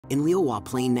In Liaowa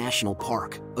Plain National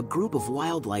Park, a group of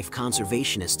wildlife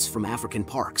conservationists from African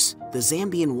parks, the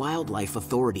Zambian Wildlife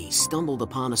Authority stumbled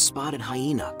upon a spotted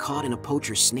hyena caught in a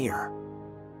poacher's snare.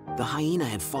 The hyena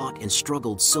had fought and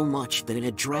struggled so much that it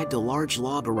had dragged a large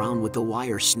log around with the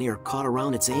wire snare caught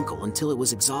around its ankle until it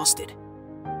was exhausted.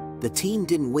 The team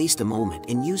didn't waste a moment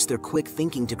and used their quick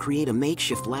thinking to create a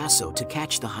makeshift lasso to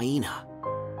catch the hyena.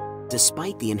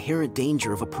 Despite the inherent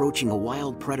danger of approaching a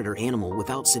wild predator animal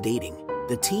without sedating,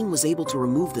 the team was able to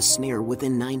remove the snare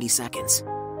within 90 seconds.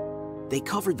 They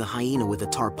covered the hyena with a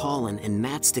tarpaulin and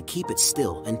mats to keep it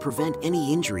still and prevent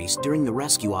any injuries during the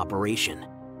rescue operation.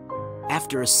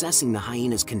 After assessing the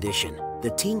hyena's condition,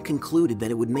 the team concluded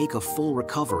that it would make a full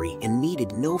recovery and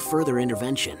needed no further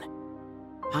intervention.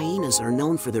 Hyenas are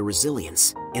known for their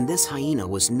resilience, and this hyena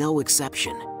was no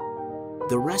exception.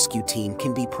 The rescue team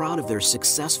can be proud of their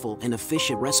successful and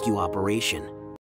efficient rescue operation,